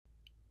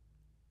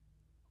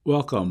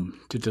Welcome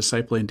to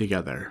Discipling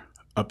Together,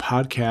 a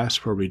podcast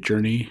where we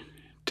journey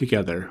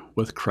together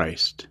with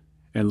Christ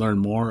and learn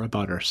more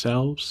about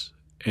ourselves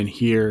and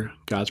hear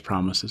God's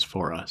promises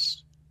for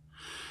us.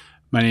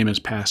 My name is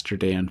Pastor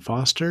Dan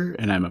Foster,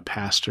 and I'm a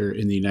pastor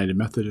in the United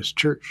Methodist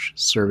Church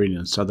serving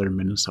in southern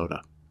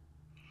Minnesota.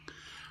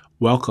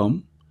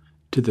 Welcome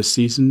to the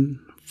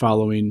season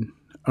following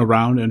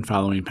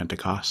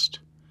Pentecost.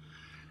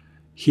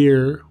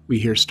 Here we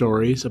hear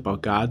stories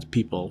about God's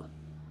people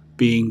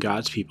being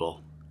God's people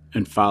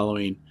and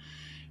following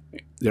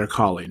their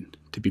calling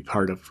to be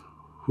part of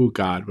who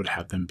God would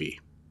have them be.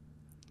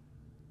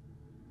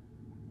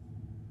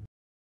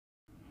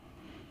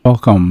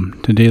 Welcome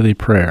to Daily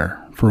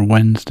Prayer for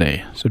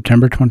Wednesday,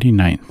 September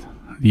 29th,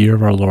 the year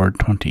of our Lord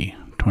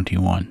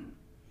 2021.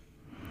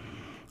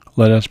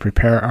 Let us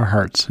prepare our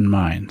hearts and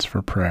minds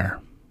for prayer.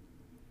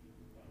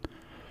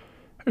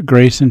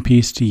 Grace and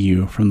peace to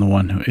you from the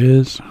one who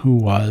is, who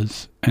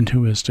was, and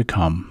who is to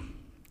come,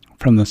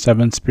 from the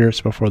seven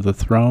spirits before the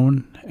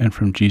throne, and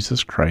from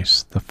Jesus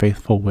Christ, the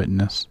faithful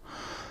witness,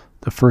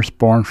 the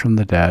firstborn from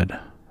the dead,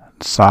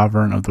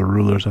 sovereign of the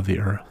rulers of the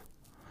earth.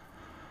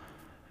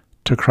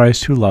 To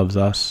Christ who loves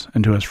us,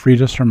 and who has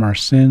freed us from our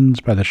sins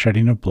by the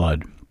shedding of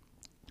blood,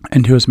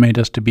 and who has made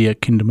us to be a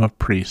kingdom of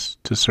priests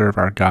to serve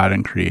our God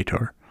and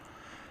Creator.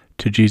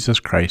 To Jesus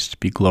Christ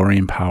be glory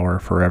and power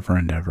forever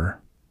and ever.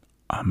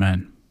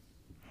 Amen.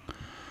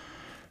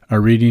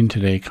 Our reading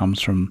today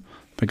comes from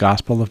the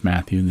Gospel of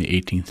Matthew in the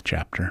 18th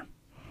chapter.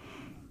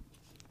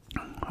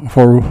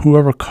 For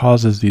whoever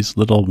causes these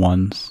little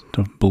ones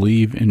who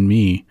believe in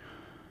me,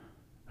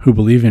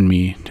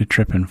 to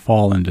trip and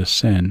fall into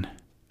sin,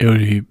 it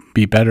would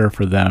be better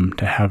for them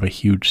to have a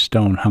huge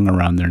stone hung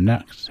around their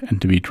necks and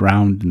to be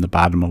drowned in the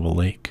bottom of a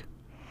lake.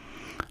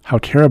 How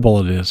terrible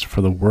it is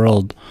for the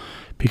world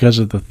because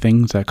of the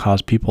things that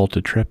cause people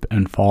to trip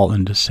and fall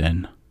into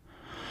sin.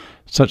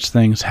 Such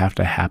things have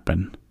to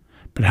happen,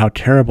 but how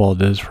terrible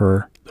it is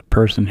for the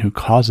person who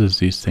causes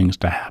these things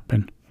to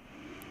happen.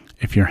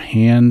 If your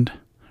hand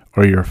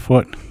or your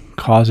foot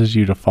causes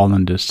you to fall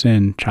into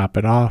sin, chop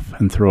it off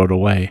and throw it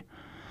away.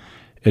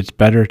 It's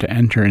better to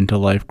enter into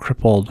life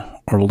crippled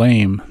or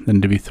lame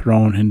than to be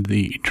thrown into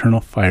the eternal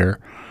fire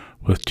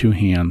with 2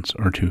 hands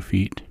or 2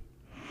 feet.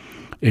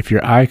 If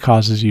your eye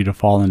causes you to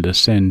fall into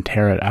sin,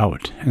 tear it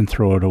out and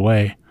throw it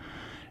away.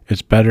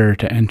 It's better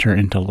to enter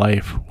into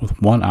life with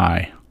 1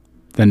 eye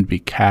than to be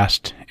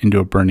cast into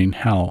a burning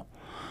hell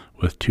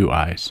with 2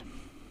 eyes.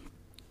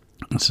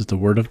 This is the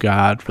word of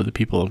God for the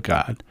people of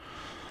God.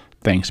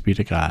 Thanks be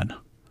to God.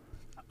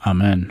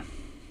 Amen.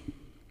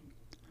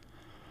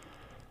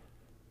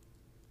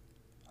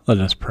 Let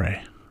us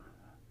pray.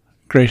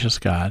 Gracious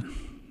God,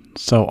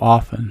 so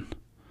often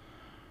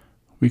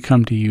we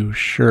come to you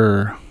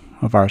sure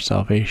of our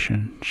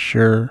salvation,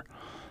 sure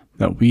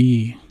that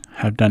we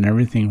have done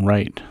everything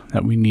right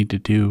that we need to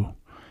do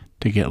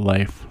to get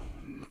life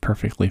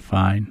perfectly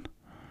fine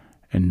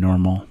and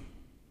normal.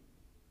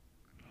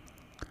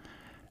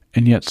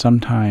 And yet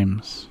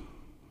sometimes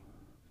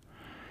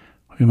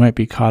we might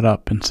be caught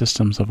up in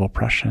systems of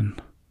oppression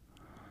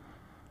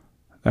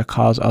that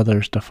cause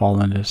others to fall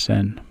into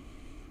sin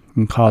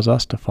and cause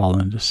us to fall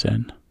into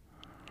sin.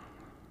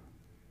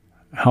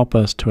 Help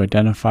us to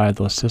identify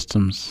those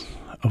systems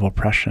of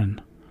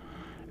oppression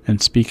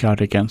and speak out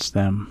against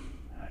them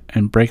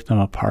and break them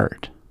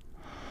apart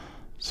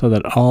so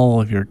that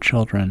all of your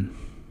children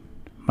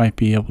might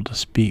be able to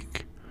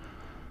speak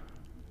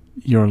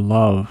your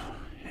love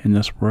in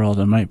this world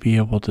and might be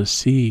able to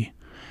see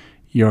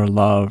your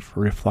love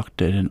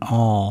reflected in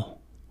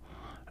all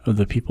of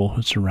the people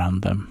who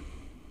surround them.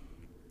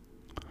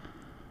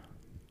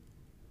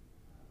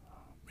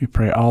 We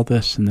pray all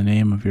this in the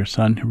name of your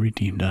Son who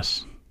redeemed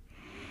us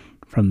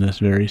from this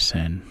very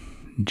sin,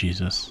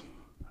 Jesus.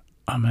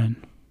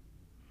 Amen.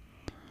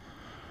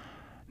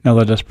 Now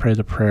let us pray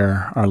the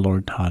prayer our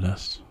Lord taught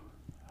us.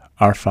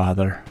 Our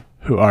Father,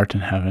 who art in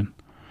heaven,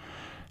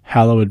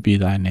 hallowed be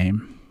thy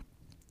name.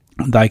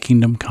 Thy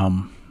kingdom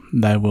come,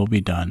 thy will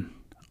be done,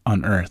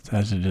 on earth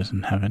as it is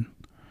in heaven.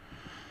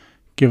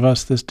 Give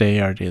us this day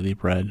our daily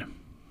bread,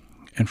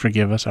 and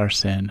forgive us our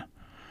sin,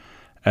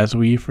 as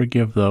we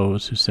forgive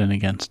those who sin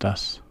against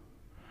us.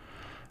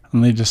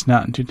 And lead us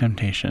not into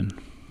temptation,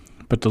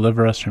 but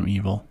deliver us from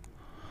evil.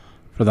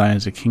 For thine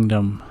is the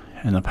kingdom,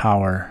 and the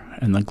power,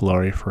 and the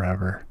glory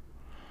forever.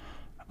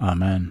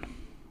 Amen.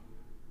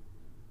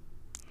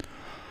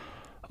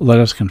 Let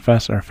us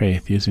confess our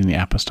faith using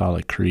the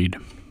Apostolic Creed.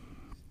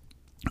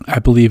 I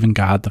believe in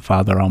God the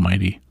Father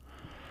Almighty,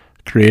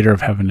 Creator of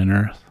heaven and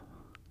earth.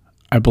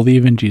 I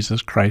believe in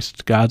Jesus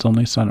Christ, God's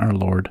only Son, our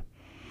Lord,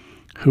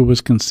 who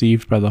was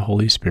conceived by the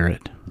Holy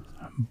Spirit,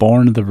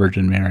 born of the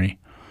Virgin Mary,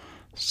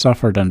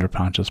 suffered under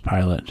Pontius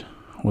Pilate,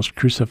 was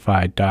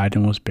crucified, died,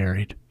 and was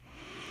buried.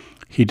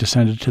 He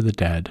descended to the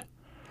dead.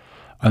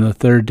 On the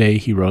 3rd day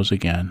he rose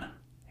again.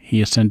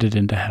 He ascended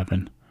into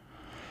heaven,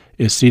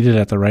 is seated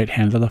at the right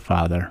hand of the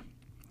Father,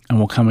 and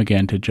will come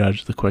again to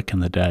judge the quick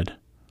and the dead.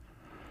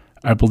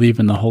 I believe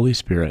in the Holy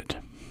Spirit,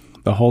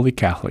 the Holy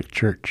Catholic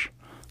Church,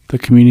 the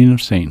communion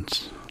of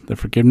saints, the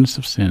forgiveness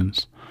of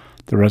sins,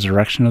 the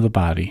resurrection of the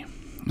body,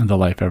 and the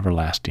life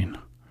everlasting.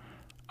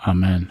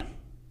 Amen.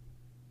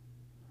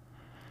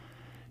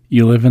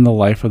 You live in the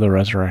life of the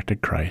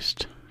resurrected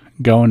Christ.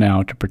 Go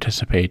now to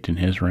participate in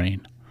his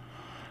reign.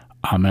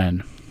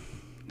 Amen.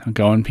 Now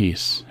go in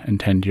peace and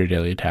tend to your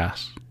daily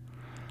tasks.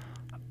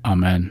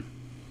 Amen.